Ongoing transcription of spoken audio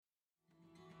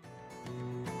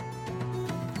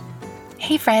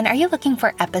Hey friend, are you looking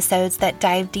for episodes that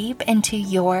dive deep into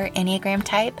your Enneagram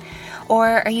type? Or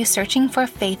are you searching for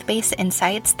faith-based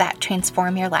insights that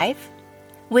transform your life?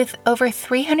 With over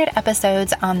 300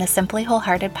 episodes on the Simply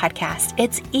Wholehearted podcast,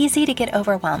 it's easy to get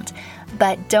overwhelmed.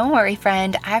 But don't worry,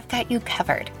 friend, I've got you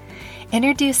covered.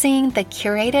 Introducing the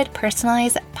curated,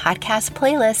 personalized podcast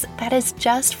playlist that is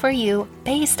just for you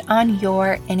based on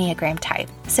your Enneagram type.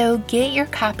 So get your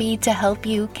copy to help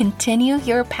you continue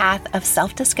your path of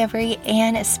self-discovery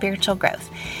and spiritual growth.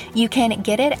 You can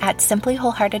get it at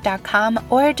simplywholehearted.com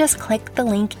or just click the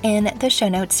link in the show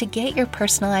notes to get your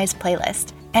personalized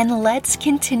playlist. And let's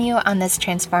continue on this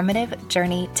transformative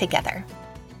journey together.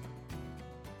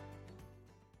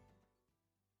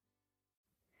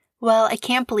 Well, I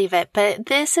can't believe it, but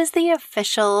this is the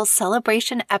official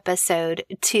celebration episode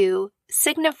to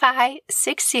signify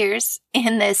 6 years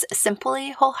in this Simply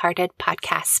Wholehearted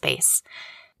podcast space.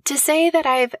 To say that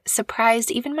I've surprised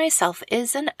even myself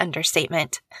is an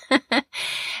understatement.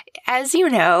 As you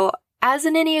know, as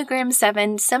an Enneagram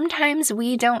 7, sometimes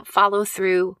we don't follow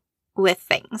through with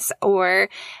things or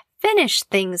finish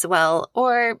things well,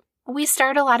 or we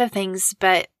start a lot of things,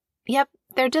 but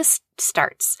they're just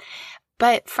starts.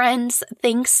 But friends,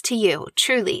 thanks to you,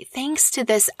 truly, thanks to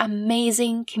this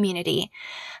amazing community,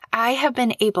 I have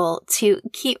been able to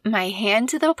keep my hand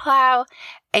to the plow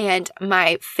and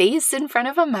my face in front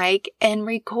of a mic and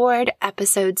record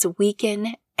episodes week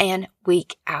in and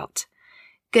week out.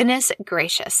 Goodness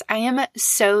gracious, I am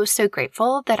so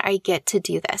grateful that I get to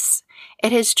do this.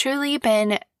 It has truly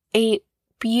been a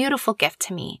beautiful gift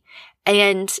to me.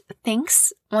 And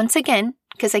thanks once again,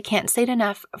 because I can't say it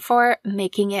enough, for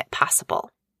making it possible.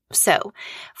 So,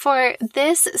 for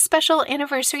this special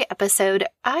anniversary episode,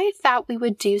 I thought we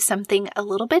would do something a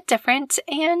little bit different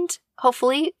and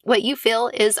hopefully what you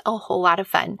feel is a whole lot of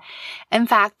fun. In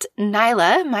fact,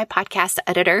 Nyla, my podcast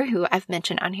editor, who I've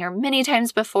mentioned on here many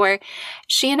times before,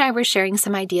 she and I were sharing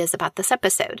some ideas about this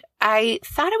episode. I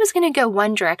thought I was going to go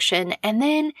one direction, and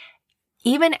then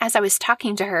even as I was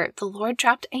talking to her, the Lord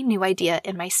dropped a new idea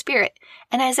in my spirit.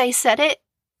 And as I said it,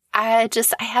 I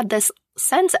had this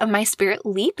sense of my spirit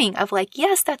leaping of like,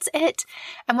 yes, that's it.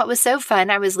 And what was so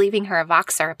fun, I was leaving her a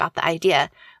Voxer about the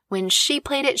idea. When she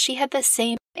played it, she had the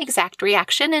same exact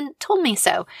reaction and told me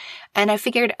so. And I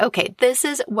figured, okay, this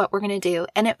is what we're going to do.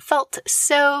 And it felt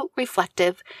so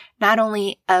reflective, not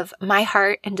only of my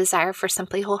heart and desire for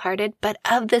Simply Wholehearted, but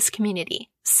of this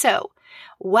community. So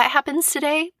what happens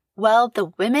today? Well,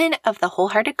 the women of the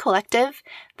Wholehearted Collective,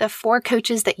 the 4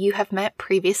 coaches that you have met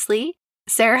previously,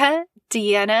 Sarah,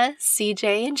 Deanna,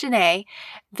 CJ, and Janae,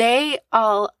 they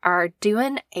all are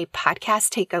doing a podcast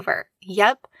takeover.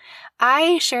 Yep.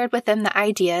 I shared with them the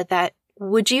idea that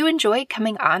would you enjoy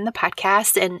coming on the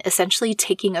podcast and essentially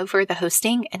taking over the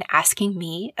hosting and asking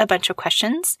me a bunch of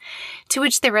questions? To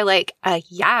which they were like,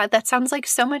 yeah, that sounds like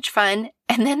so much fun.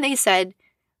 And then they said,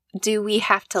 do we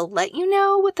have to let you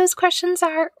know what those questions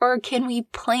are, or can we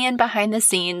plan behind the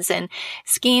scenes and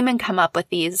scheme and come up with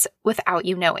these without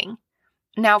you knowing?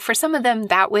 Now, for some of them,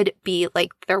 that would be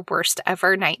like their worst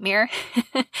ever nightmare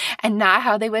and not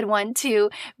how they would want to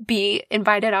be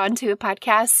invited onto a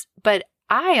podcast. But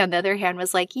I, on the other hand,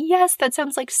 was like, yes, that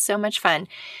sounds like so much fun.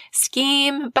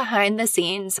 Scheme behind the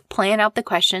scenes, plan out the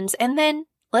questions, and then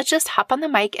let's just hop on the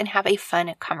mic and have a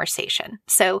fun conversation.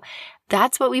 So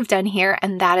that's what we've done here,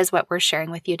 and that is what we're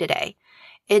sharing with you today.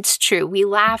 It's true. We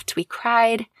laughed, we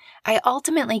cried. I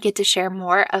ultimately get to share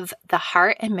more of the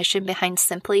heart and mission behind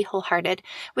Simply Wholehearted,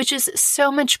 which is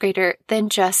so much greater than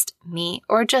just me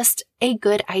or just a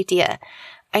good idea.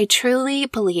 I truly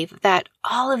believe that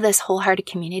all of this wholehearted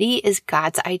community is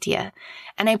God's idea,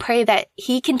 and I pray that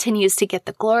He continues to get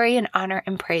the glory and honor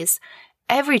and praise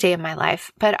every day of my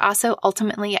life, but also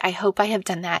ultimately, I hope I have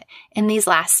done that in these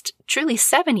last truly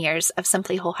 7 years of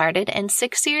Simply Wholehearted and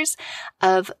 6 years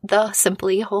of the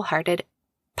Simply Wholehearted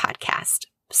podcast.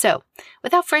 So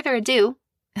without further ado,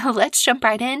 let's jump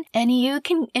right in and you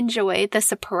can enjoy the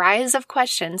surprise of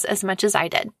questions as much as I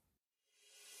did.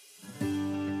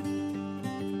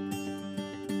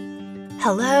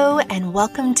 Hello and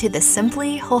welcome to the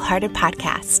Simply Wholehearted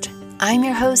podcast. I'm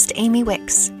your host, Amy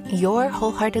Wicks, your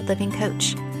wholehearted living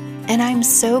coach, and I'm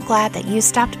so glad that you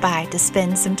stopped by to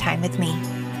spend some time with me.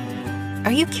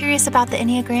 Are you curious about the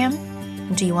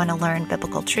Enneagram? Do you want to learn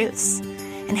biblical truths?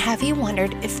 And have you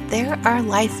wondered if there are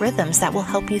life rhythms that will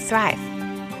help you thrive?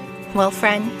 Well,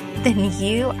 friend, then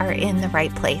you are in the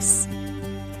right place.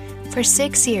 For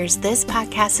 6 years, this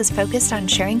podcast is focused on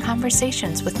sharing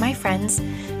conversations with my friends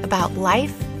about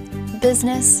life,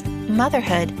 business,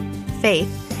 motherhood,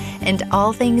 faith, and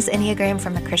all things Enneagram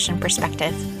from a Christian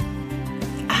perspective.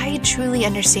 I truly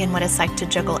understand what it's like to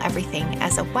juggle everything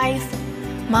as a wife,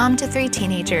 mom to 3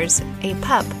 teenagers, a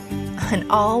pup, and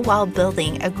all while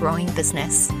building a growing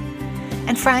business.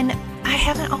 And friend, I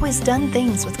haven't always done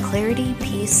things with clarity,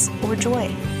 peace, or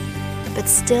joy. But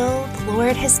still, the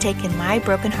Lord has taken my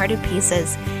brokenhearted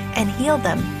pieces and healed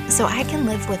them so I can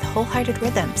live with wholehearted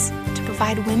rhythms to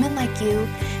provide women like you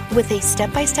with a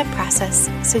step-by-step process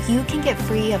so you can get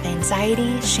free of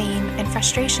anxiety, shame, and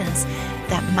frustrations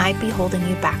that might be holding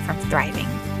you back from thriving.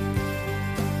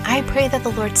 I pray that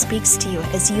the Lord speaks to you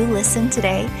as you listen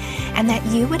today and that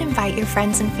you would invite your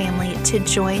friends and family to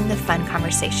join the fun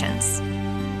conversations.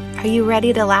 Are you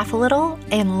ready to laugh a little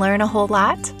and learn a whole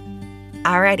lot?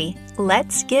 Alrighty,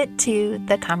 let's get to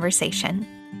the conversation.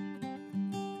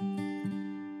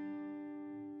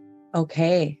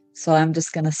 Okay, so I'm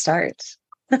just going to start.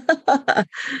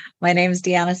 My name is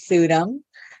Deanna Sudum,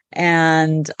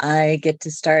 and I get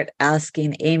to start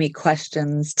asking Amy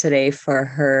questions today for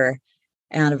her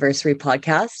anniversary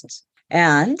podcast.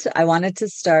 And I wanted to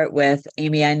start with,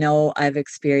 Amy, I know I've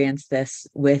experienced this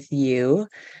with you,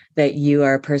 that you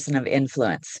are a person of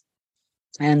influence.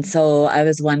 And so I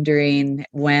was wondering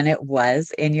when it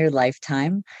was in your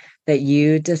lifetime that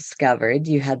you discovered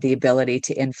you had the ability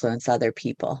to influence other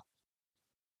people.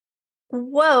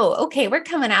 Whoa, okay, we're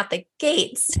coming out the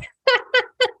gates.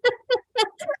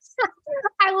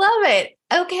 I love it.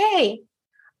 Okay.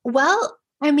 Well,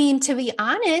 I mean, to be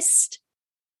honest,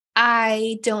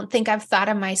 I don't think I've thought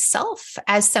of myself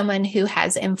as someone who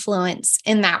has influence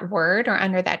in that word or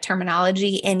under that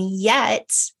terminology. And yet,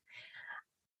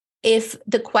 if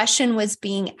the question was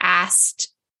being asked,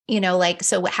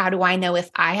 so how do I know if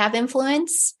I have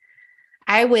influence?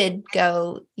 I would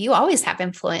go, you always have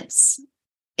influence.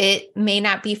 It may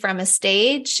not be from a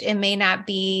stage. It may not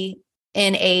be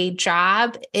in a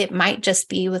job. It might just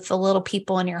be with the little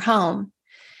people in your home.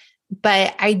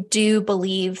 But I do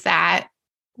believe that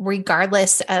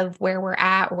regardless of where we're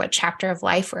at or what chapter of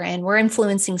life we're in, we're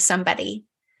influencing somebody.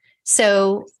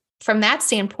 So from that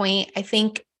standpoint, I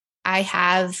think I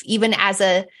have, even as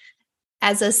a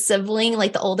sibling,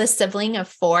 like the oldest sibling of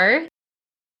 4,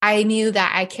 I knew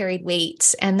that I carried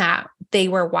weight and that they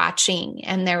were watching.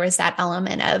 And there was that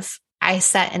element of, I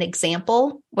set an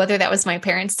example, whether that was my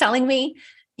parents telling me,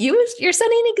 you're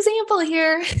setting an example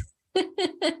here.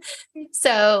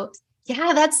 So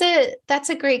yeah, that's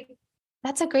a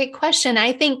great question.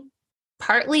 I think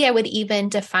partly I would even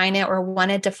define it or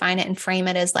want to define it and frame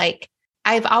it as like,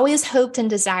 I've always hoped and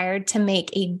desired to make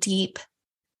a deep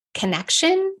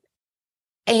connection.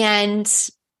 And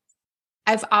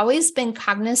I've always been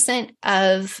cognizant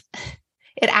of,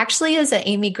 it actually is an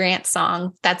Amy Grant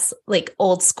song that's like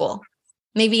old school,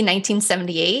 maybe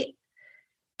 1978.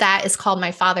 That is called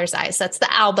My Father's Eyes. That's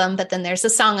the album, but then there's a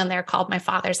song on there called My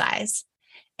Father's Eyes.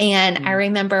 And I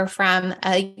remember from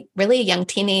a really young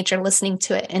teenager listening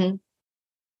to it, and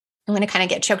I'm going to kind of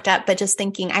get choked up, but just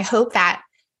thinking, I hope that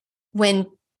when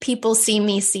people see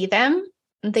me see them,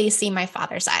 they see my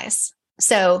Father's eyes.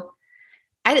 So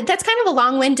that's kind of a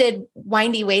long-winded,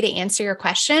 windy way to answer your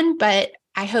question, but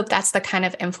I hope that's the kind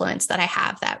of influence that I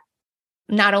have, that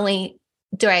not only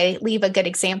do I leave a good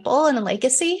example and a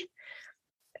legacy.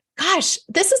 Gosh,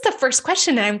 this is the first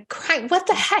question and I'm crying. What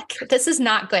the heck? This is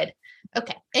not good.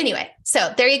 Okay. Anyway,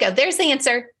 so there you go. There's the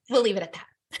answer. We'll leave it at that.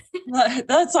 Well,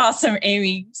 that's awesome,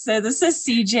 Amy. So this is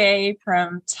CJ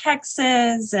from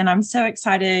Texas, and I'm so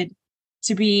excited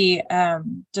to be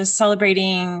just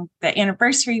celebrating the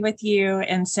anniversary with you.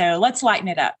 And so let's lighten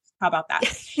it up. How about that?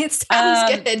 It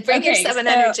sounds good. Bring your 7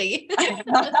 energy.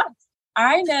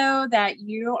 I know that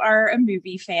you are a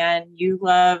movie fan. You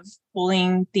love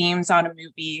pulling themes out of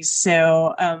movies.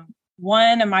 So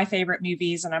one of my favorite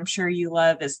movies, and I'm sure you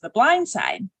love, is The Blind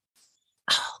Side.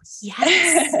 Oh,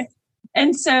 yes.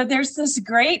 And so there's this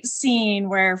great scene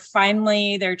where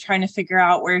finally they're trying to figure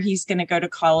out where he's going to go to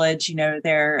college,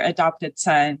 their adopted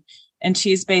son. And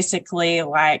she's basically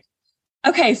like,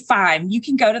 okay, fine, you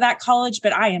can go to that college,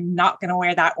 but I am not going to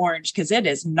wear that orange because it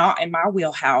is not in my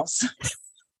wheelhouse.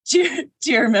 Do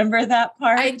you remember that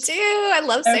part? I do. I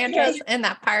love Sandra's in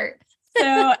that part.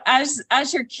 So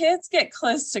as your kids get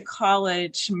close to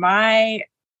college, my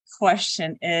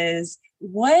question is,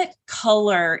 what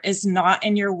color is not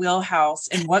in your wheelhouse,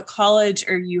 and what college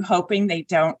are you hoping they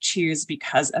don't choose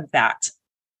because of that?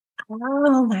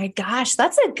 Oh my gosh,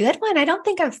 that's a good one. I don't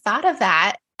think I've thought of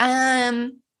that.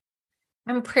 I'm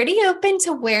pretty open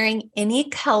to wearing any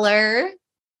color.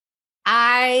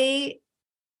 I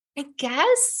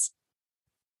guess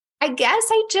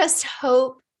I just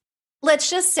hope, let's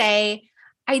just say,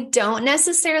 I don't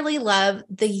necessarily love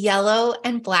the yellow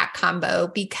and black combo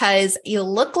because you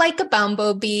look like a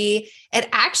bumblebee. It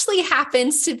actually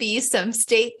happens to be some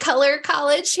state color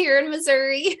college here in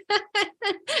Missouri,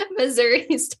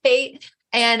 Missouri State.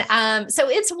 And so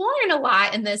it's worn a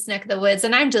lot in this neck of the woods.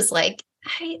 And I'm just like,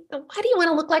 why do you want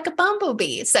to look like a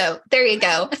bumblebee? So there you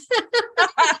go.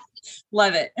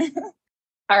 Love it.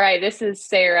 All right. This is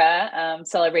Sarah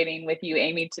celebrating with you,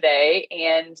 Amy, today.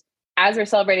 And as we're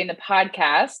celebrating the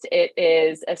podcast, it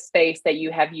is a space that you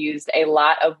have used a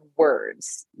lot of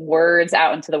words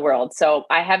out into the world. So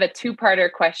I have a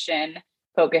two-parter question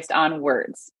focused on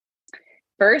words.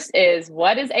 First is,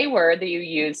 what is a word that you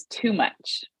use too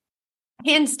much?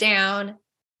 Hands down,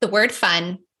 the word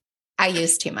fun, I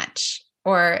use too much,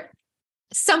 or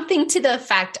something to the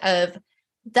effect of,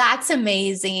 that's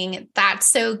amazing. That's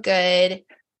so good.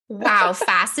 Wow.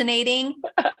 Fascinating.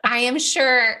 I am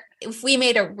sure if we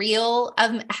made a reel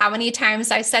of how many times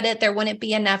I said it, there wouldn't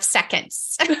be enough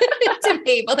seconds to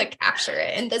be able to capture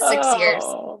it in the 6 years.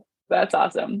 That's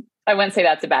awesome. I wouldn't say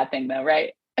that's a bad thing though,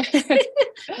 right?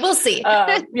 We'll see.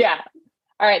 Yeah.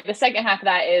 All right. The second half of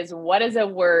that is, what is a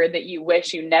word that you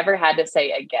wish you never had to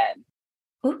say again?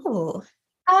 Ooh.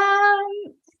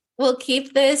 We'll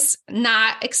keep this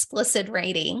not explicit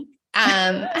rating.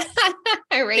 I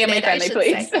rate Family it, friendly,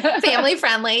 please. Family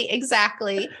friendly.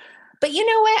 Exactly. But you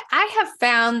know what? I have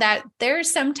found that there are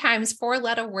sometimes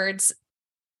 4-letter words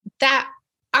that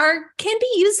can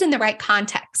be used in the right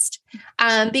context,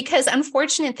 because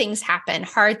unfortunate things happen,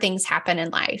 hard things happen in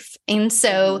life. And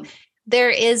so there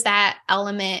is that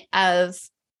element of,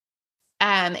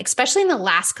 especially in the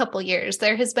last couple of years,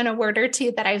 there has been a word or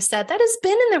two that I've said that has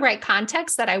been in the right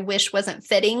context that I wish wasn't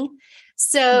fitting.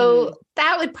 So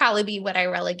that would probably be what I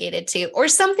relegated to, or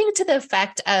something to the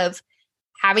effect of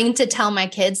having to tell my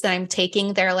kids that I'm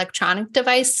taking their electronic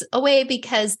device away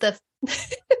because the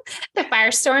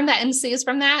firestorm that ensues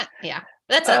from that. Yeah,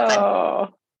 that's not fun.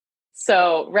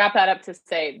 So wrap that up to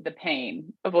say the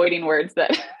pain, avoiding words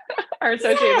that are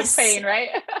associated with pain, right?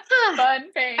 Fun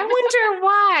pain. I wonder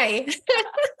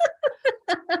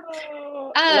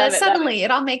why. Suddenly it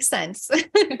all makes sense.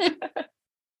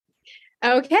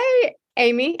 Okay,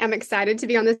 Amy, I'm excited to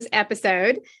be on this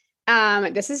episode.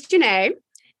 This is Janae.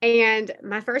 And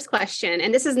my first question,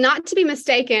 and this is not to be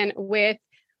mistaken with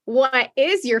what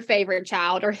is your favorite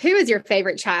child or who is your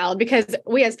favorite child, because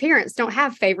we as parents don't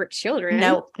have favorite children.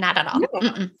 No, not at all.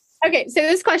 No. Okay, so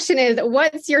this question is,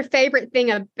 what's your favorite thing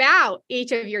about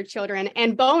each of your children?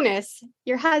 And bonus,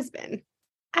 your husband.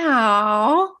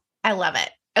 Oh, I love it.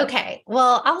 Okay,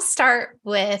 well, I'll start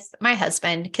with my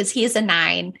husband because he is a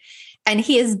 9, and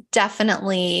he is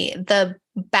definitely the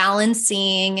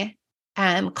balancing,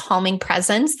 calming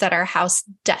presence that our house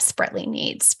desperately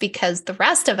needs, because the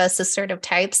rest of us assertive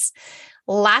types,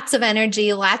 lots of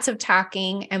energy, lots of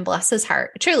talking, and bless his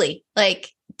heart. Truly,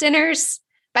 like dinners,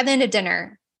 by the end of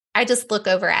dinner, I just look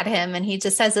over at him and he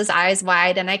just has his eyes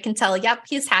wide and I can tell, yep,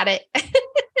 he's had it.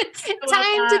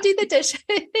 Time to do the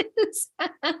dishes.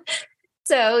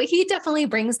 So he definitely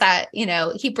brings that,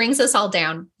 he brings us all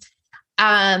down.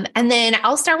 And then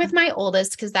I'll start with my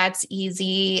oldest because that's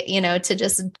easy, to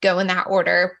just go in that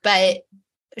order. But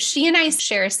she and I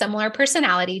share a similar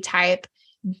personality type,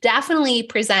 definitely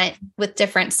present with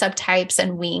different subtypes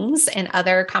and wings and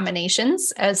other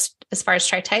combinations as far as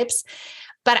tri-types.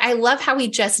 But I love how we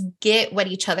just get what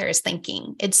each other is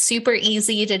thinking. It's super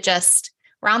easy to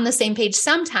we're on the same page.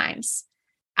 Sometimes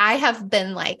I have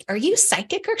been like, are you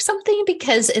psychic or something?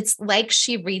 Because it's like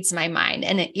she reads my mind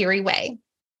in an eerie way.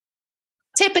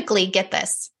 Typically, get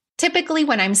this. Typically,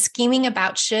 when I'm scheming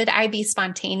about should I be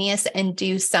spontaneous and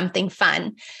do something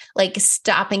fun, like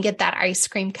stop and get that ice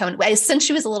cream cone since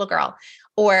she was a little girl,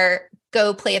 or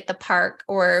go play at the park,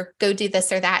 or go do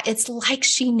this or that, it's like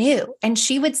she knew. And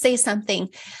she would say something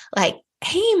like,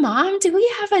 hey, Mom, do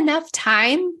we have enough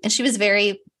time? And she was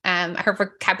very, her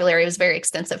vocabulary was very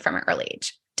extensive from an early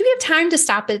age. Do we have time to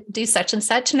stop and do such and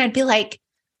such? And I'd be like,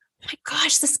 oh my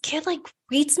gosh, this kid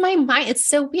reads my mind. It's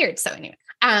so weird. So anyway,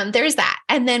 there's that.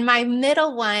 And then my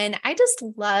middle one, I just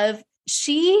love,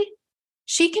 she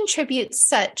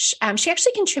contributes she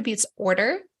actually contributes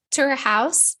order to her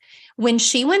house. When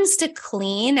she wants to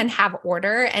clean and have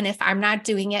order, and if I'm not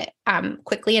doing it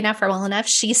quickly enough or well enough,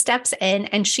 she steps in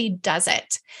and she does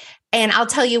it. And I'll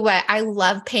tell you what, I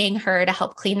love paying her to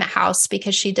help clean the house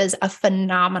because she does a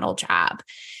phenomenal job.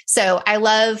 So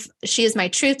she is my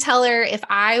truth teller. If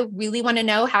I really want to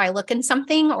know how I look in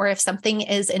something or if something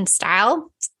is in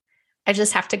style, I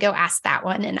just have to go ask that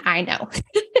one and I know.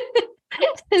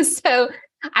 And so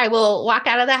I will walk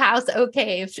out of the house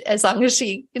okay as long as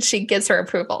she gives her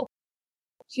approval.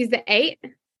 She's the 8?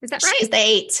 Is that right? She's the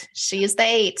 8. She's the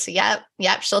 8.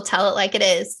 Yep. She'll tell it like it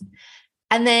is.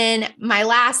 And then my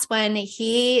last one,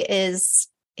 he is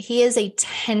a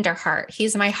tender heart.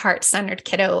 He's my heart-centered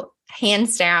kiddo,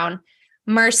 hands down,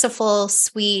 merciful,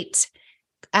 sweet,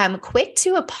 quick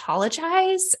to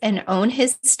apologize and own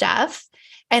his stuff,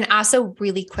 and also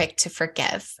really quick to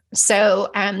forgive. So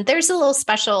there's a little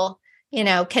special,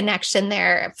 connection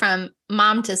there from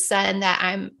mom to son that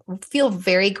I feel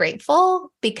very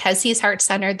grateful because he's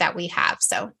heart-centered that we have.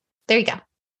 So there you go.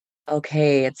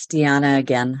 Okay, it's Deanna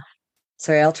again.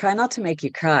 Sorry, I'll try not to make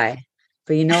you cry,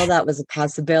 but that was a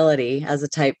possibility as a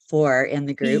type 4 in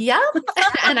the group. Yep.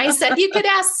 And I said you could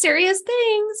ask serious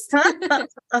things.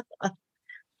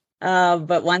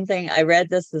 But one thing, I read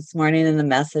this morning in the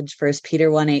message, 1 Peter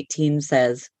 1:18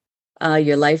 says,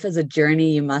 your life is a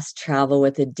journey you must travel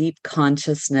with a deep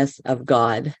consciousness of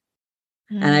God.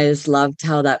 And I just loved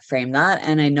how that framed that.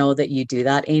 And I know that you do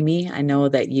that, Amy. I know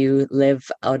that you live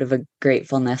out of a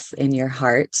gratefulness in your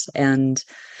heart. And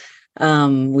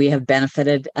we have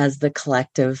benefited as the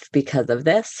collective because of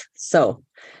this. So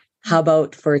how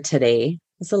about for today?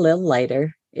 It's a little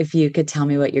lighter. If you could tell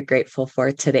me what you're grateful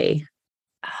for today.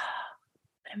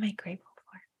 What am I grateful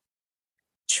for?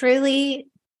 Truly,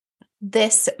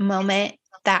 this moment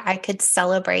that I could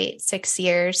celebrate 6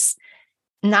 years,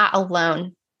 not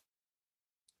alone,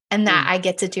 and that I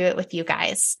get to do it with you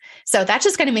guys. So that's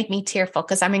just going to make me tearful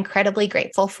because I'm incredibly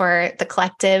grateful for the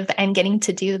collective and getting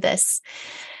to do this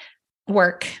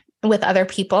work with other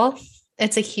people.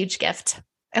 It's a huge gift.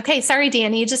 Okay. Sorry,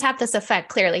 Danny, you just have this effect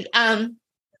clearly. And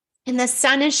the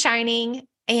sun is shining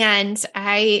and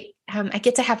I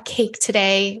get to have cake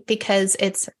today because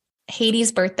it's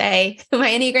Heidi's birthday,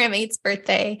 my Enneagram 8's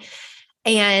birthday.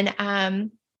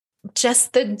 And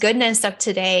just the goodness of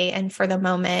today and for the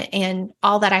moment and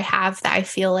all that I have that I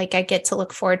feel like I get to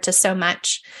look forward to so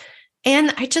much. And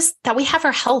that we have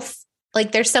our health.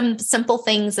 Like there's some simple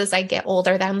things as I get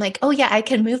older that I'm like, oh yeah, I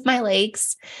can move my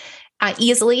legs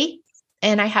easily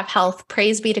and I have health.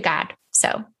 Praise be to God.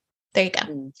 So there you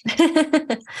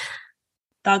go.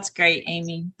 That's great,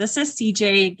 Amy. This is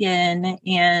CJ again.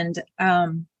 And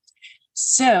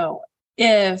so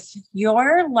if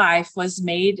your life was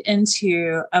made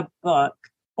into a book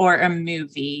or a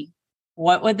movie,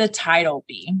 what would the title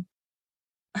be?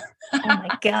 Oh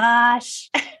my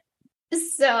gosh.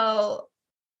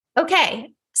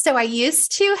 Okay. So I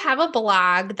used to have a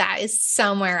blog that is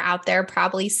somewhere out there,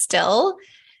 probably still,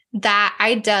 that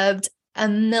I dubbed A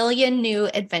Million New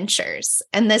Adventures.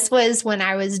 And this was when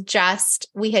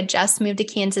we had just moved to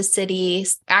Kansas City.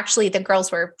 Actually, the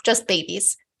girls were just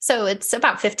babies. So it's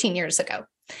about 15 years ago.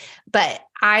 But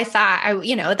I thought,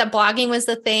 the blogging was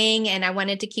the thing, and I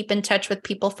wanted to keep in touch with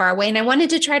people far away. And I wanted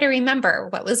to try to remember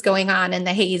what was going on in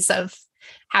the haze of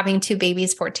having 2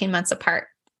 babies 14 months apart.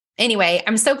 Anyway,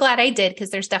 I'm so glad I did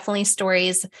because there's definitely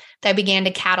stories that I began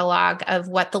to catalog of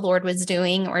what the Lord was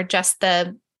doing, or just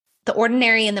the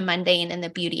ordinary and the mundane and the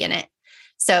beauty in it.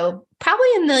 So probably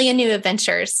A Million New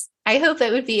Adventures. I hope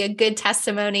it would be a good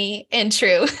testimony and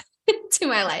true to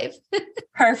my life.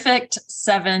 Perfect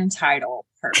 7 title.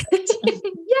 Perfect.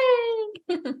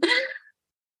 Yay.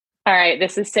 All right.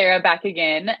 This is Sarah back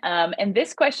again. And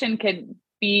this question could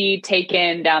be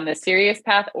taken down the serious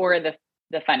path or the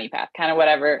funny path, kind of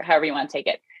however you want to take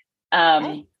it.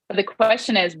 Okay. But the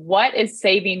question is, what is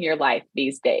saving your life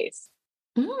these days?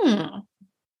 Ooh,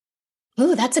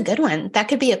 that's a good one. That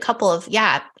could be a couple of,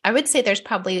 I would say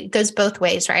it goes both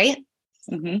ways, right?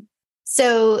 Mm-hmm.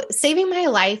 So saving my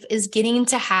life is getting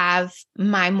to have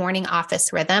my morning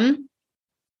office rhythm.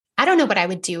 I don't know what I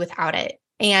would do without it.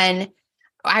 And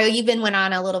I even went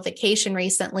on a little vacation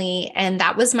recently, and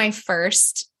that was the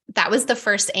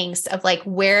first angst of like,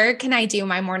 where can I do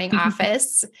my morning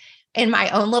office in my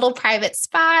own little private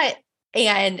spot?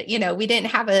 And, we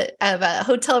didn't have a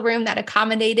hotel room that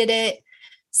accommodated it.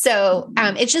 So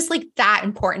it's just like that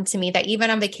important to me that even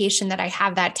on vacation that I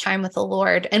have that time with the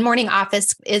Lord. And morning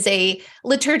office is a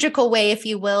liturgical way, if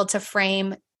you will, to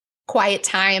frame quiet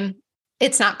time.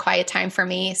 It's not quiet time for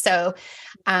me. So,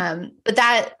 but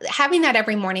that having that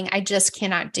every morning, I just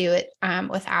cannot do it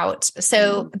without.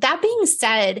 So that being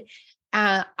said,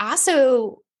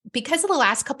 also because of the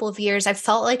last couple of years, I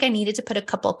felt like I needed to put a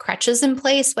couple crutches in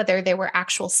place, whether they were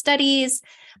actual studies,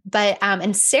 but,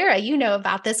 and Sarah, you know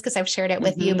about this because I've shared it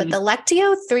with you, but the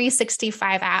Lectio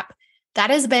 365 app, that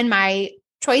has been my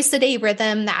twice a day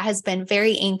rhythm that has been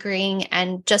very anchoring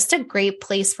and just a great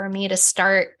place for me to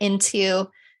start into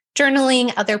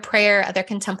journaling, other prayer, other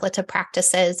contemplative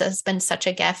practices has been such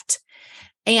a gift.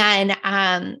 And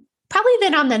probably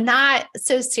then on the not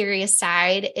so serious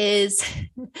side is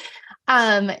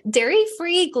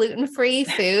Dairy-free, gluten-free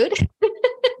food.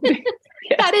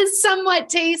 Yes. That is somewhat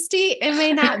tasty. It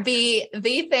may not be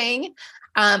the thing.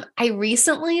 I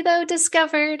recently, though,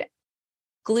 discovered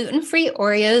gluten-free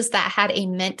Oreos that had a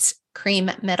mint cream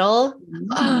middle.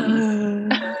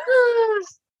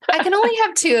 I can only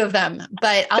have 2 of them,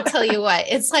 but I'll tell you what,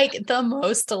 it's like the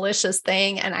most delicious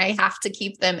thing. And I have to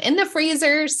keep them in the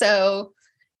freezer. So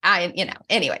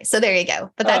anyway, so there you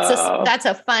go. But that's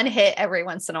a fun hit every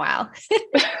once in a while.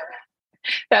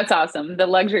 That's awesome. The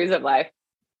luxuries of life.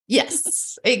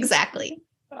 Yes, exactly.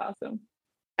 Awesome.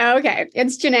 Okay.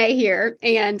 It's Janae here.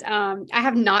 And I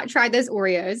have not tried those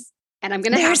Oreos. And I'm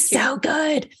going to They're have to. so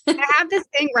good. I have this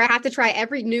thing where I have to try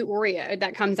every new Oreo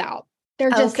that comes out. They're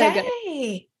just so good.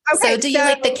 Okay. So do you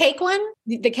like the cake one?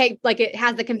 The cake, like it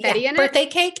has the confetti in it? Birthday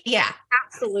cake? Yeah.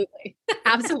 Absolutely.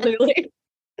 Absolutely.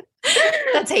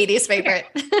 That's Heidi's favorite.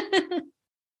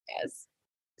 Yes.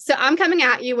 So I'm coming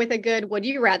at you with a good would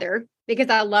you rather, because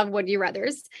I love would you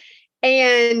rathers.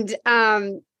 And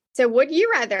so would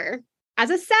you rather, as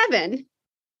a 7,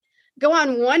 go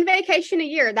on one vacation a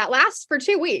year that lasts for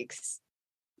 2 weeks?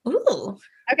 Ooh.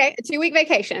 Okay, a 2-week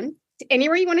vacation to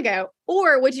anywhere you want to go.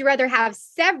 Or would you rather have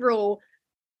several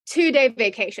 2-day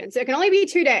vacations? So it can only be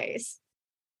 2 days.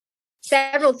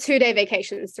 Several 2-day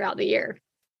vacations throughout the year.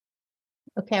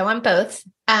 Okay, I want both.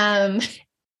 That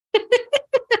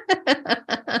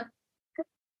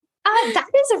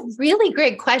is a really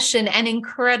great question and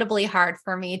incredibly hard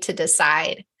for me to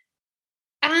decide.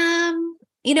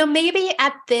 Maybe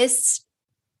at this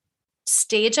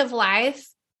stage of life,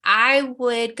 I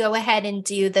would go ahead and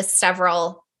do the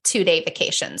several 2-day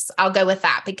vacations. I'll go with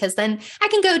that because then I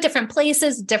can go different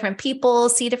places, different people,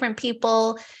 see different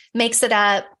people, mix it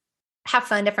up, have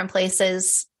fun, different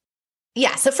places.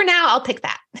 Yeah. So for now, I'll pick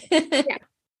that. Yeah.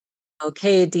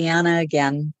 Okay, Deanna,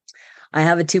 again, I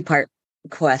have a 2-part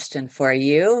question for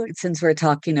you since we're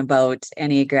talking about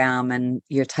Enneagram and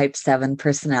your type 7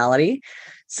 personality.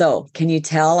 So can you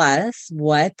tell us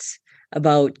what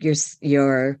about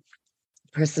your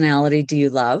personality do you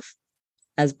love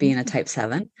as being a type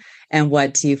 7? And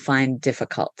what do you find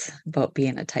difficult about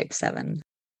being a type 7?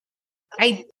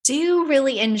 I do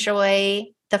really enjoy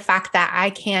the fact that I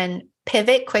can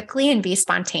pivot quickly and be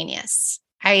spontaneous.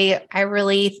 I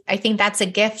think that's a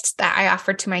gift that I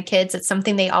offer to my kids. It's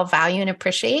something they all value and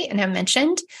appreciate and have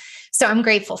mentioned. So I'm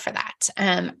grateful for that.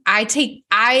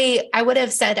 I would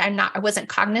have said I wasn't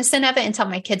cognizant of it until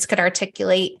my kids could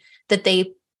articulate that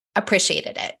they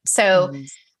appreciated it. So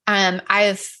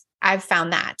I've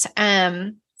found that.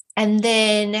 And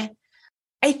then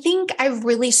I think I've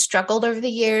really struggled over the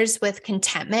years with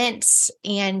contentment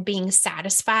and being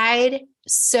satisfied.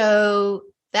 So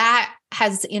that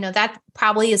that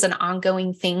probably is an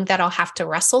ongoing thing that I'll have to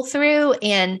wrestle through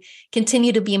and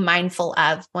continue to be mindful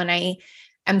of when I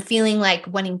am feeling like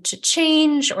wanting to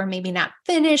change or maybe not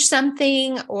finish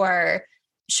something, or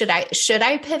should I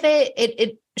pivot?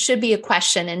 It should be a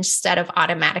question instead of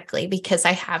automatically, because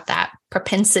I have that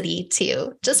propensity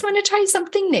to just want to try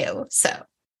something new. So.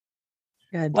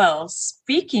 Good. Well,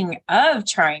 speaking of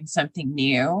trying something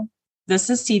new, this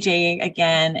is CJ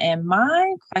again. And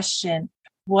my question,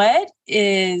 what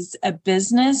is a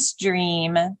business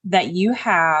dream that you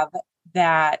have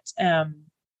that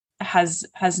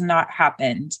has not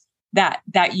happened that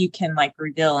you can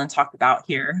reveal and talk about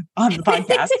here on the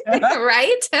podcast?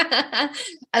 Right?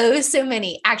 Oh, so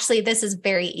many. Actually, this is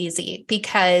very easy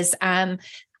because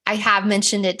I have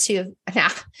mentioned it to, now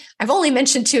I've only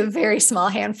mentioned to a very small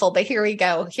handful, but here we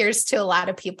go. Here's to a lot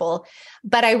of people.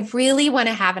 But I really want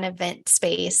to have an event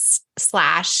space /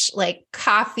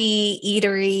 coffee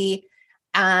eatery.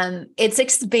 It's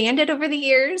expanded over the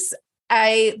years.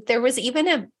 There was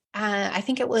even I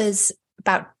think it was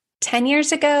about 10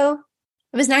 years ago.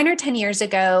 It was 9 or 10 years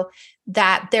ago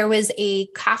that there was a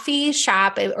coffee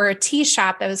shop or a tea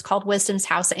shop that was called Wisdom's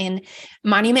House in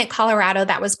Monument, Colorado,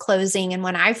 that was closing. And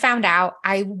when I found out,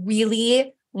 I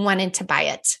really wanted to buy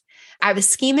it. I was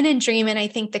scheming and dreaming. I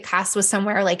think the cost was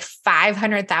somewhere like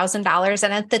 $500,000.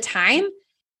 And at the time,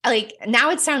 now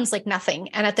it sounds like nothing.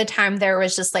 And at the time there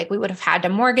was just we would have had to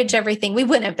mortgage everything. We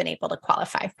wouldn't have been able to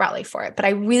qualify probably for it, but I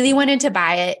really wanted to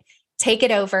buy it, take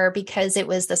it over, because it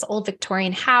was this old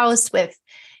Victorian house with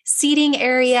seating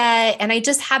area. And I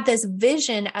just had this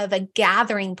vision of a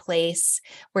gathering place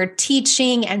where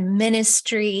teaching and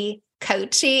ministry,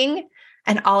 coaching,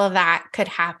 and all of that could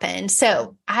happen.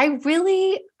 So I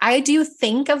do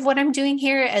think of what I'm doing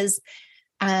here as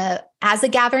a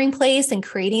gathering place and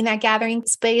creating that gathering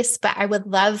space, but I would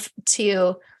love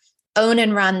to own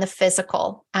and run the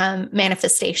physical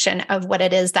manifestation of what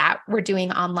it is that we're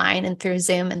doing online and through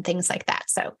Zoom and things like that.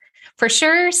 So for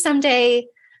sure, someday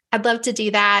I'd love to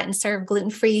do that and serve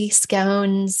gluten-free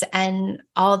scones and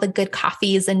all the good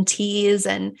coffees and teas.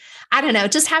 And I don't know,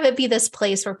 just have it be this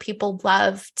place where people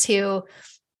love to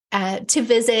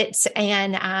visit.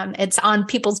 And it's on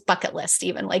people's bucket list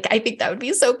even. Like, I think that would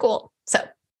be so cool. So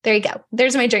there you go.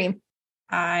 There's my dream.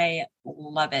 I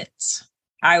love it.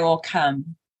 I will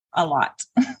come a lot.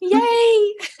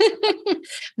 Yay.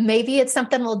 Maybe it's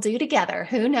something we'll do together.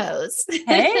 Who knows?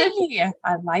 Hey,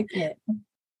 I like it.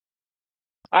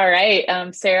 All right.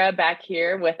 Sarah, back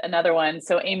here with another one.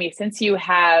 So Amy, since you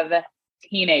have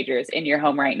teenagers in your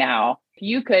home right now, if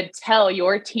you could tell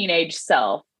your teenage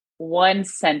self one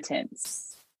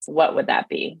sentence, what would that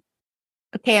be?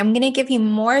 Okay, I'm going to give you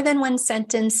more than one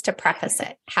sentence to preface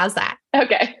it. How's that?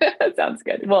 Okay, that sounds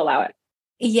good. We'll allow it.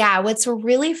 Yeah, what's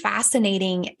really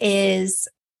fascinating is,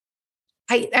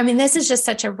 I mean, this is just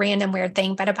such a random, weird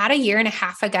thing, but about a year and a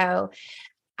half ago,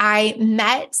 I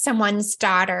met someone's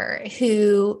daughter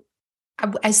who,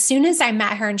 as soon as I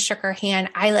met her and shook her hand,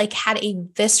 I like had a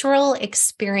visceral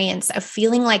experience of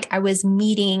feeling like I was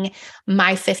meeting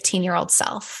my 15-year-old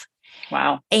self.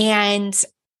 Wow. And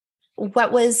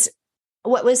what was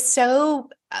so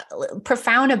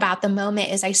profound about the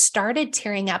moment is I started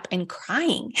tearing up and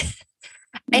crying.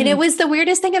 And it was the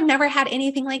weirdest thing. I've never had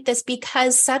anything like this,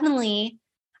 because suddenly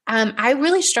I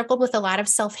really struggled with a lot of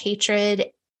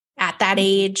self-hatred at that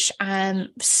age.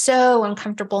 So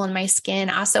uncomfortable in my skin.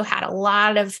 Also had a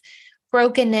lot of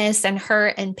brokenness and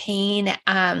hurt and pain.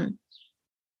 And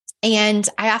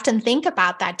I often think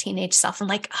about that teenage self. I'm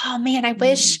like, oh man, I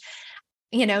wish,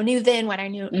 knew then what I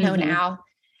know now.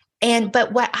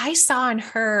 But what I saw in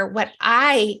her, what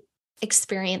I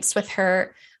experienced with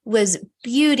her, was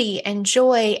beauty and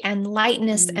joy and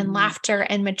lightness and laughter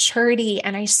and maturity.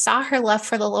 And I saw her love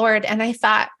for the Lord. And I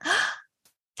thought, oh,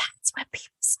 that's what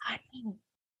people saw in me.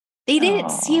 They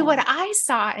didn't see what I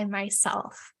saw in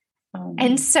myself.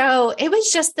 And so it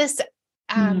was just this,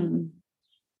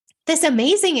 this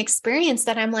amazing experience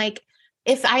that I'm like,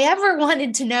 if I ever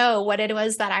wanted to know what it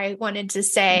was that I wanted to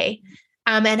say,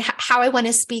 and how I want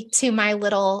to speak to my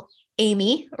little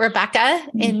Amy, Rebecca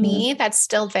in me that's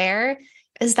still there,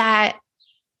 is that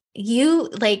you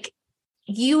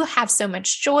have so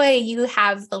much joy. You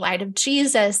have the light of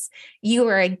Jesus. You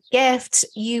are a gift.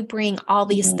 You bring all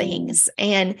these things,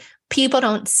 and people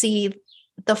don't see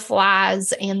the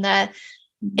flaws and the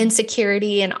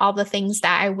insecurity and all the things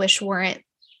that I wish weren't.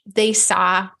 They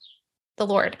saw the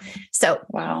Lord. So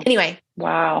anyway,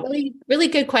 really, really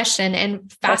good question,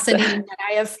 and fascinating that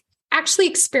I have actually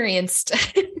experienced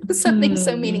something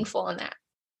so meaningful in that.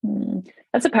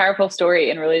 That's a powerful story,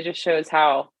 and really just shows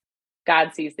how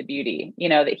God sees the beauty,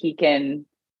 that he can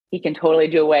totally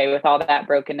do away with all that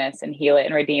brokenness and heal it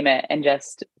and redeem it and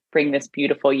just bring this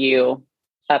beautiful you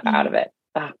up out of it.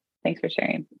 Oh, thanks for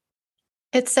sharing.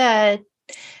 It's a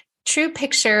true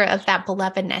picture of that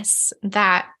belovedness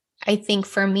that I think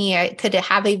for me, I could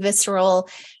have a visceral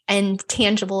and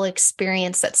tangible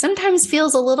experience that sometimes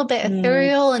feels a little bit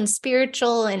ethereal and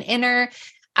spiritual and inner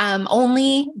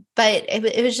only, but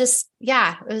it was just,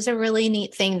 it was a really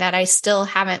neat thing that I still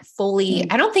haven't fully,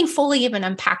 I don't think fully even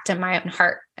unpacked in my own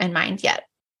heart and mind yet.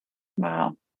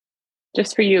 Wow.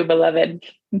 Just for you, beloved.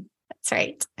 That's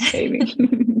right. Baby.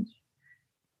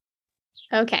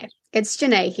 Okay. It's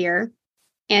Janae here.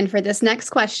 And for this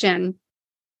next question,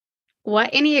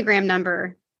 what Enneagram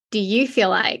number do you feel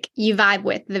like you vibe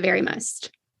with the very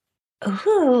most?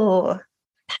 Ooh,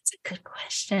 that's a good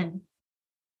question.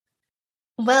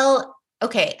 Well,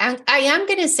 okay, I am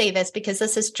going to say this because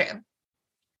this is true.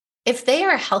 If they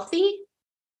are healthy,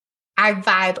 I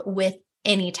vibe with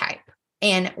any type,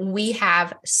 and we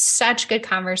have such good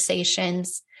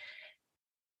conversations.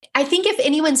 I think if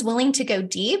anyone's willing to go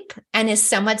deep and is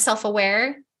somewhat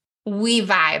self-aware, we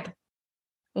vibe.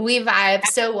 We vibe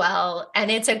so well, and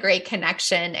it's a great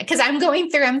connection because I'm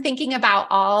thinking about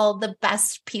all the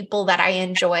best people that I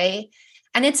enjoy.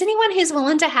 And it's anyone who's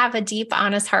willing to have a deep,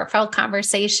 honest, heartfelt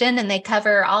conversation, and they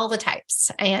cover all the types.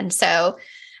 And so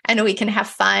I know we can have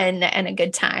fun and a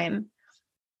good time.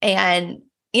 And,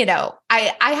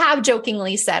 I have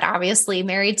jokingly said, obviously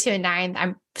married to a 9,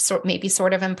 I'm maybe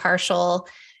sort of impartial,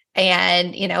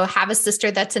 and, have a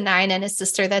sister that's a 9 and a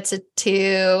sister that's a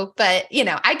 2. But,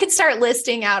 I could start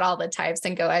listing out all the types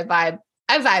and go, I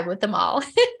vibe with them all.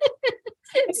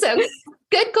 So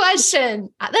good question.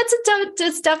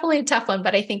 That's definitely a tough one,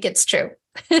 but I think it's true.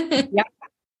 Yeah.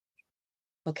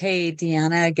 Okay,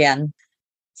 Deanna, again,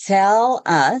 tell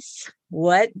us,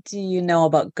 what do you know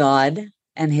about God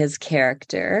and his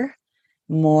character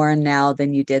more now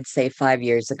than you did, say, 5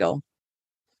 years ago?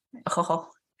 Oh,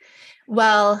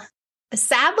 well,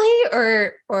 sadly,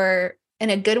 or in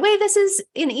a good way, this is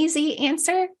an easy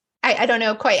answer. I don't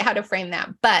know quite how to frame that,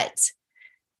 but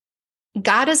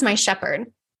God is my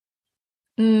shepherd.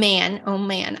 Man, oh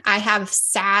man, I have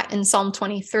sat in Psalm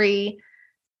 23,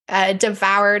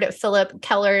 devoured Philip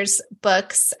Keller's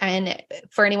books. And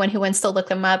for anyone who wants to look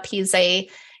him up, he was a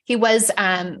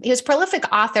prolific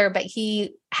author, but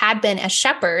he had been a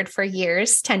shepherd for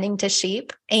years tending to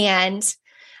sheep. And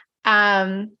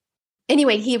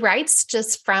anyway, he writes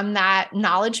just from that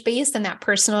knowledge base and that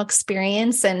personal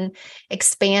experience and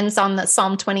expands on the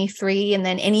Psalm 23 and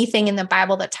then anything in the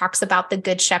Bible that talks about the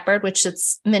good shepherd, which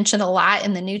is mentioned a lot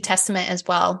in the New Testament as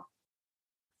well.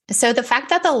 So the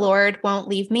fact that the Lord won't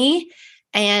leave me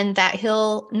and that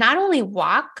he'll not only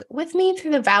walk with me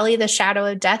through the valley of the shadow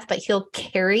of death, but he'll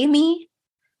carry me,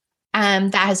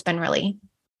 that has been really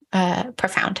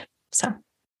profound. So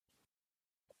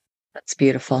That's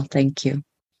beautiful. Thank you.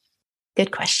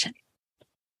 good question.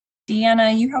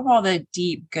 Deanna, you have all the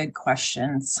deep, good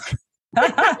questions.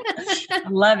 I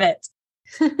love it.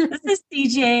 This is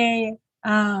CJ.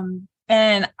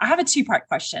 And I have a two-part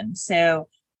question. So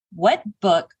what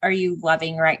book are you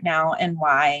loving right now and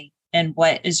why? And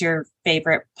what is your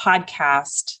favorite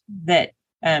podcast that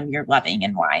you're loving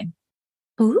and why?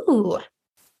 Ooh.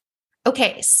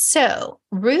 Okay. So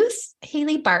Ruth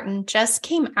Haley Barton just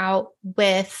came out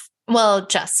with,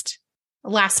 just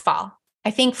last fall. I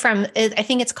think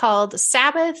it's called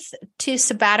Sabbath to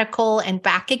Sabbatical and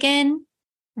Back Again,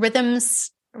 Rhythms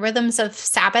of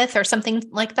Sabbath or something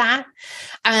like that.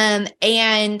 And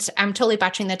I'm totally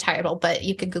botching the title, but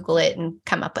you could Google it and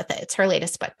come up with it. It's her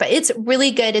latest book, but it's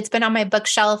really good. It's been on my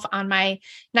bookshelf on my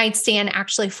nightstand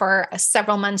actually for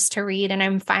several months to read. And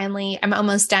I'm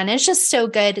almost done. It's just so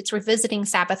good. It's revisiting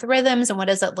Sabbath rhythms and what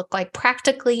does it look like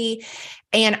practically.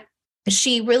 And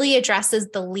she really addresses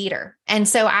the leader. And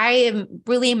so I am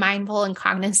really mindful and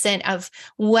cognizant of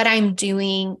what I'm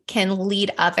doing can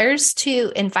lead others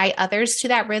to invite others to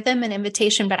that rhythm and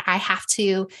invitation, but I have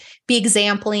to be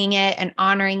exempling it and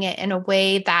honoring it in a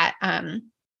way that,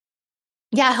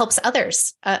 helps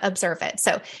others observe it.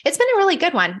 So it's been a really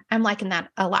good one. I'm liking that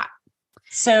a lot.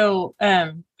 So,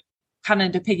 kind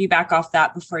of to piggyback off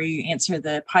that before you answer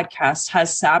the podcast,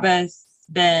 has Sabbath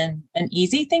been an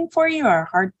easy thing for you or a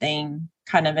hard thing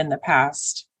kind of in the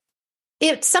past?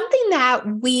 It's something that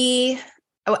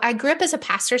I grew up as a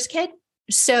pastor's kid.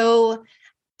 So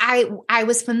I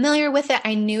was familiar with it.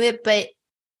 I knew it, but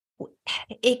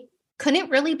it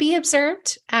couldn't really be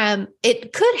observed.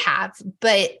 It could have,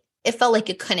 but it felt like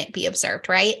it couldn't be observed.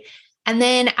 Right. And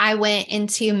then I went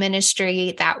into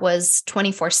ministry that was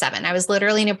 24/7. I was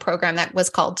literally in a program that was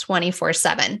called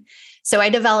 24/7. So I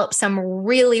developed some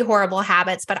really horrible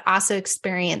habits, but also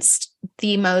experienced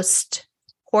the most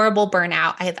horrible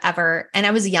burnout I have ever, and I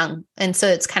was young. And so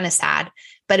it's kind of sad,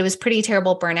 but it was pretty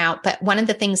terrible burnout. But one of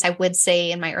the things I would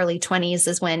say in my early 20s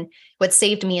is what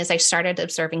saved me is I started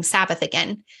observing Sabbath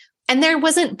again. And there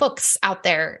wasn't books out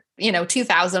there,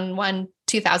 2001,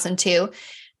 2002,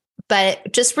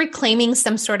 but just reclaiming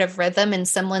some sort of rhythm and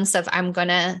semblance of I'm going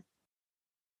to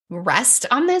rest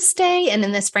on this day and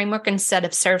in this framework instead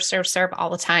of serve all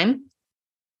the time,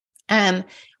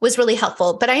 was really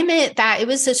helpful. But I admit that it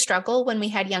was a struggle when we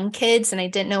had young kids and I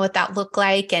didn't know what that looked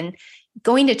like. And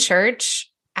going to church,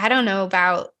 I don't know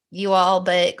about you all,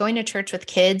 but going to church with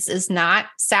kids is not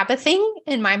Sabbathing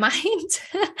in my mind.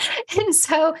 And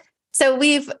so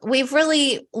we've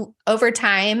really over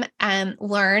time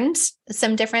learned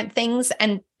some different things,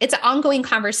 and it's an ongoing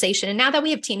conversation. And now that we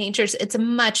have teenagers, it's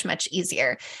much, much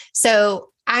easier.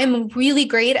 So I'm really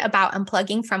great about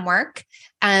unplugging from work.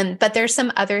 But there's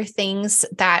some other things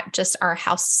that just are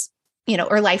house,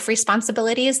 or life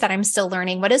responsibilities that I'm still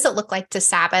learning. What does it look like to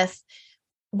Sabbath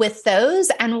with those?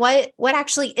 And what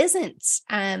actually isn't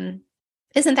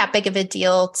that big of a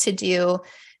deal to do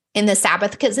in the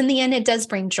Sabbath? Because in the end, it does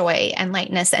bring joy and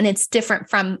lightness, and it's different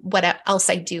from what else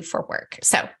I do for work.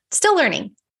 So still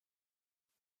learning.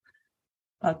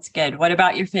 That's good. What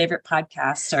about your favorite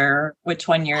podcast, or which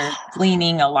one you're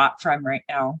gleaning a lot from right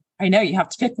now? I know you have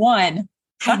to pick one.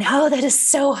 I know that is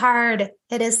so hard.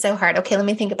 It is so hard. Okay, let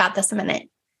me think about this a minute.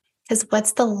 Because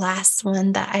what's the last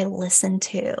one that I listened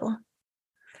to?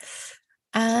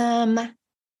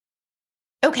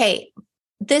 Okay,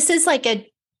 this is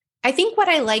I think what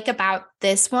I like about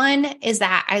this one is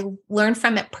that I learn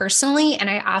from it personally, and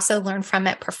I also learn from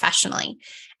it professionally.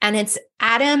 And it's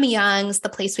Adam Young's The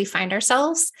Place We Find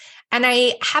Ourselves. And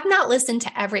I have not listened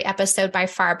to every episode by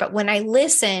far, but when I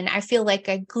listen, I feel like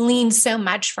I glean so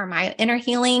much for my inner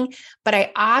healing, but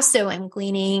I also am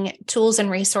gleaning tools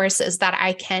and resources that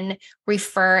I can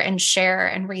refer and share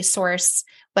and resource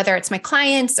whether it's my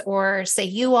clients or say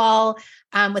you all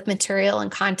with material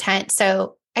and content.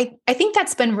 So I think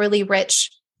that's been really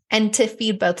rich, and to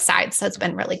feed both sides has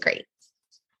been really great.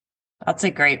 That's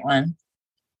a great one.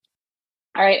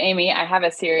 All right, Amy, I have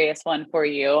a serious one for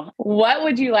you. What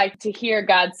would you like to hear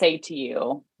God say to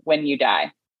you when you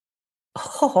die?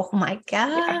 Oh my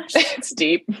gosh. Yeah. It's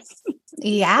deep.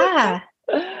 Yeah.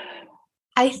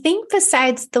 I think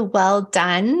besides the well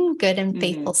done, good and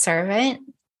faithful servant.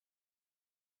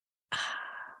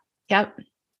 Yep.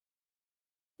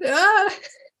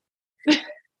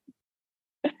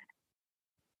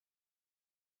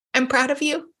 I'm proud of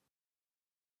you.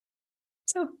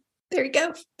 So there you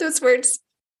go. Those words.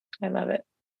 I love it.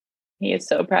 He is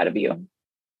so proud of you.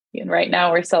 And right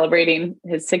now we're celebrating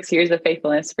his 6 years of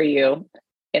faithfulness for you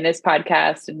in this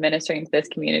podcast and ministering to this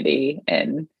community.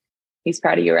 And he's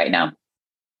proud of you right now.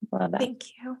 Love that. Thank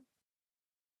you.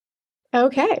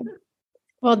 Okay.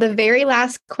 Well, the very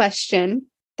last question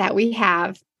that we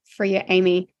have for you,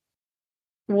 Amy,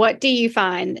 what do you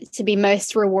find to be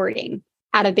most rewarding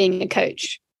out of being a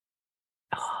coach?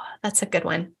 Oh, that's a good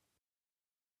one.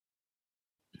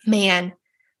 Man,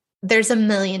 there's a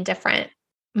million different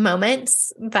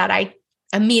moments that I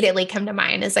immediately come to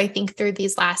mind as I think through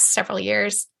these last several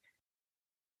years.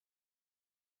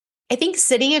 I think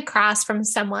sitting across from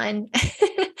someone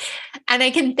and I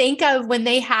can think of when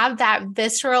they have that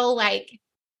visceral, like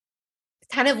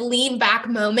kind of lean back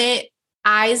moment,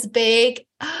 eyes big,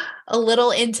 a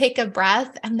little intake of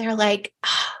breath, and they're like,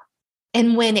 oh.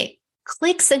 And when it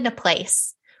clicks into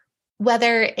place,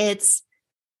 whether it's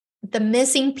the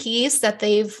missing piece that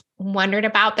they've wondered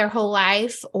about their whole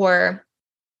life, or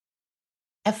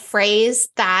a phrase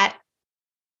that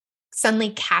suddenly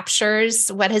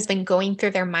captures what has been going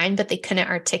through their mind, but they couldn't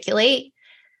articulate,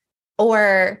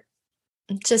 or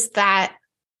just that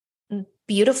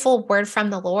beautiful word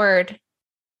from the Lord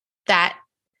that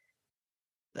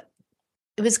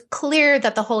it was clear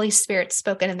that the Holy Spirit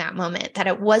spoken in that moment, that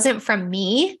it wasn't from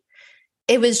me.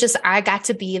 It was just, I got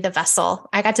to be the vessel.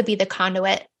 I got to be the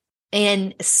conduit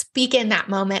and speak in that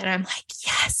moment. And I'm like,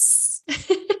 yes,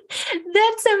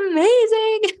 that's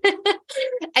amazing.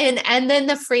 and then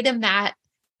the freedom that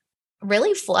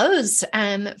really flows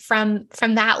from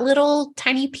that little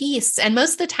tiny piece. And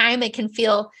most of the time it can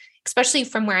feel, especially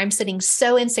from where I'm sitting,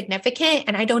 so insignificant.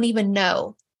 And I don't even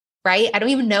know, right? I don't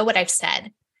even know what I've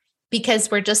said, because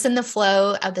we're just in the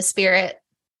flow of the Spirit.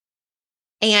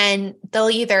 And they'll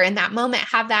either in that moment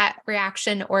have that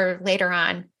reaction, or later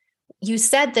on, you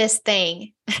said this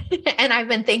thing and I've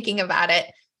been thinking about it.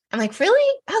 I'm like,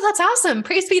 really? Oh, that's awesome.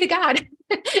 Praise be to God.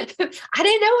 I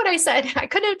didn't know what I said. I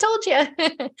couldn't have told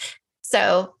you.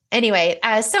 So anyway,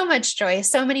 so much joy,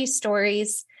 so many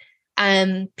stories,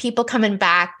 people coming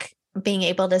back, being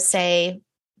able to say,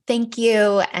 thank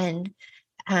you. And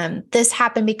this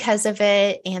happened because of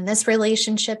it, and this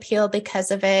relationship healed because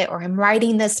of it, or I'm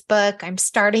writing this book, I'm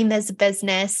starting this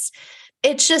business.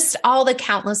 It's just all the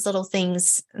countless little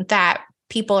things that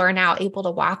people are now able to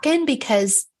walk in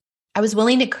because I was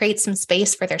willing to create some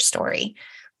space for their story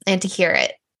and to hear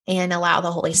it and allow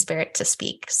the Holy Spirit to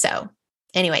speak. So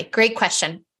anyway, great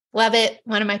question. Love it.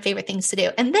 One of my favorite things to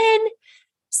do. And then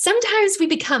sometimes we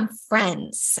become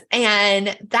friends,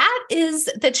 and that is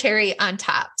the cherry on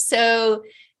top. So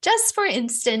just for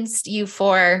instance, you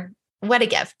four, what a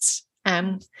gift.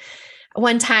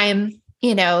 One time,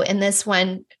 in this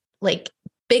one, like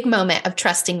big moment of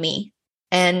trusting me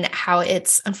and how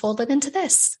it's unfolded into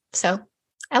this. So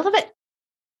I love it.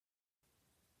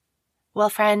 Well,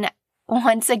 friend,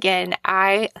 once again,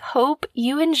 I hope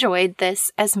you enjoyed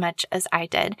this as much as I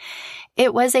did.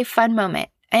 It was a fun moment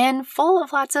and full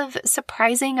of lots of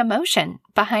surprising emotion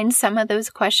behind some of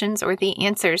those questions, or the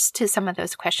answers to some of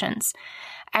those questions.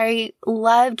 I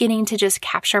love getting to just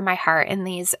capture my heart in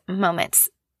these moments.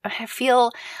 I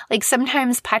feel like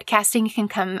sometimes podcasting can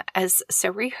come as so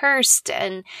rehearsed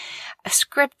and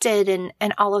scripted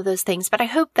and all of those things. But I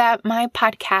hope that my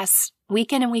podcast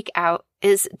week in and week out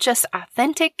is just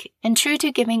authentic and true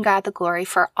to giving God the glory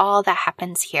for all that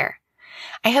happens here.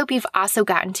 I hope you've also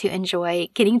gotten to enjoy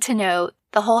getting to know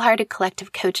the Wholehearted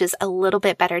Collective coaches a little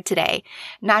bit better today.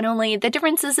 Not only the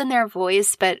differences in their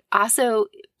voice, but also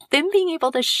them being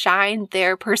able to shine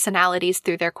their personalities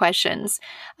through their questions.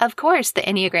 Of course, the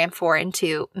Enneagram 4 and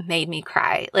 2 made me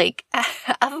cry. Like,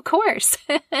 of course.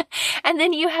 And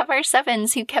then you have our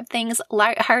 7s who kept things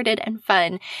lighthearted and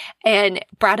fun and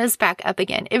brought us back up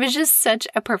again. It was just such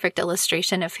a perfect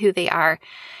illustration of who they are.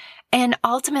 And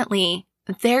ultimately,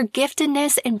 their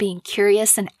giftedness in being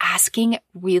curious and asking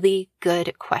really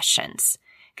good questions.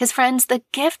 Because friends, the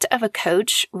gift of a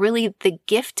coach, really the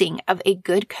gifting of a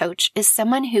good coach, is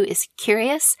someone who is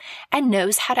curious and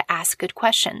knows how to ask good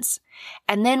questions,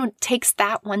 and then takes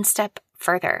that one step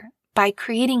further by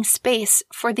creating space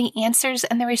for the answers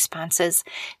and the responses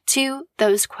to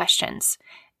those questions.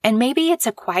 And maybe it's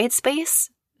a quiet space,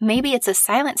 maybe it's a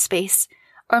silent space,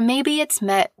 or maybe it's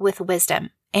met with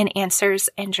wisdom and answers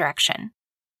and direction.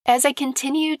 As I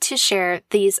continue to share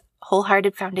these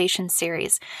Wholehearted Foundation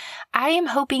series, I am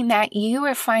hoping that you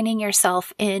are finding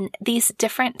yourself in these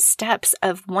different steps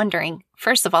of wondering,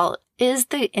 first of all, is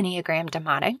the Enneagram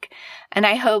demonic? And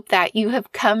I hope that you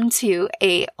have come to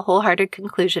a wholehearted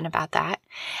conclusion about that.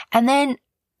 And then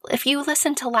if you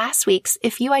listened to last week's,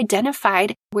 if you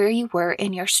identified where you were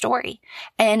in your story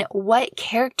and what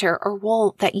character or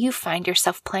role that you find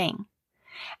yourself playing.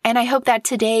 And I hope that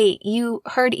today you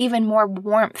heard even more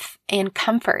warmth and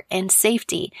comfort and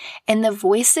safety in the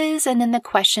voices and in the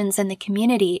questions in the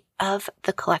community of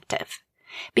the collective.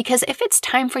 Because if it's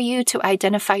time for you to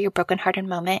identify your brokenhearted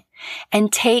moment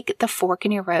and take the fork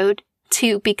in your road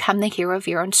to become the hero of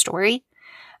your own story,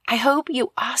 I hope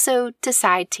you also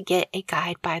decide to get a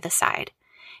guide by the side.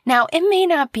 Now, it may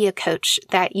not be a coach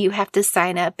that you have to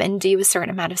sign up and do a certain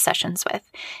amount of sessions with.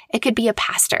 It could be a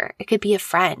pastor. It could be a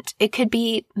friend. It could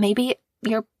be maybe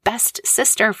your best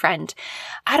sister friend.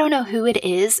 I don't know who it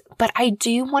is, but I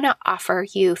do want to offer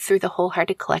you through the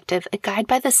Wholehearted Collective a guide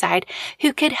by the side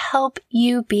who could help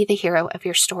you be the hero of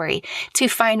your story, to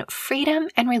find freedom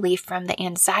and relief from the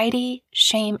anxiety,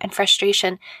 shame, and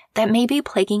frustration that may be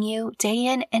plaguing you day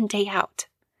in and day out.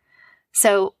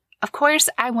 So, of course,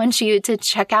 I want you to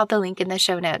check out the link in the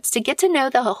show notes to get to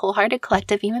know the Wholehearted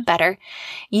Collective even better.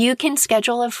 You can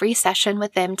schedule a free session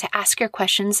with them to ask your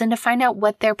questions and to find out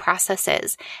what their process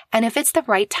is, and if it's the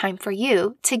right time for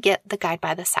you to get the guide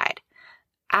by the side.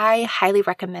 I highly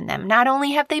recommend them. Not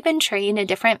only have they been trained in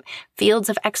different fields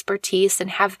of expertise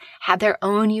and have had their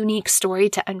own unique story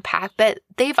to unpack, but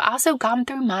they've also gone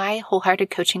through my Wholehearted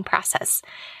coaching process.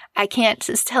 I can't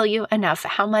just tell you enough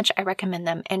how much I recommend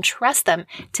them and trust them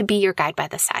to be your guide by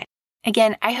the side.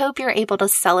 Again, I hope you're able to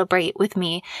celebrate with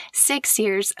me 6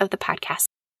 years of the podcast.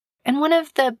 And one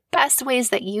of the best ways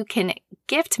that you can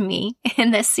gift me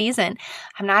in this season,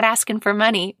 I'm not asking for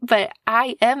money, but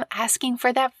I am asking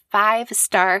for that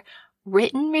 5-star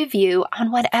written review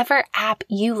on whatever app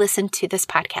you listen to this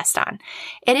podcast on.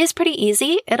 It is pretty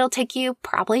easy. It'll take you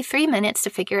probably 3 minutes to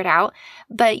figure it out,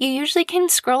 but you usually can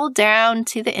scroll down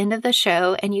to the end of the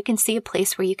show and you can see a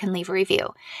place where you can leave a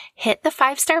review. Hit the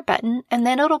 5-star button and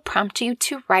then it'll prompt you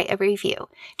to write a review.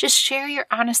 Just share your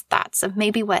honest thoughts of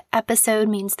maybe what episode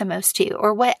means the most to you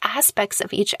or what aspects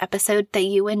of each episode that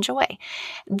you enjoy.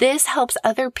 This helps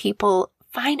other people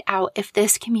find out if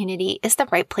this community is the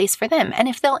right place for them and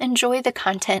if they'll enjoy the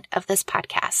content of this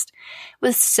podcast.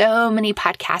 With so many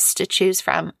podcasts to choose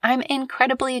from, I'm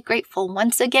incredibly grateful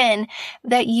once again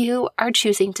that you are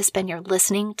choosing to spend your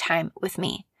listening time with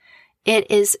me. It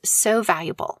is so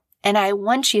valuable, and I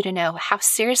want you to know how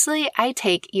seriously I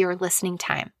take your listening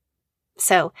time.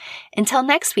 So until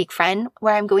next week, friend,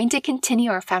 where I'm going to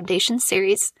continue our foundation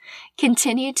series,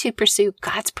 continue to pursue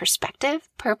God's perspective,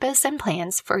 purpose, and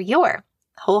plans for your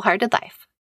wholehearted life.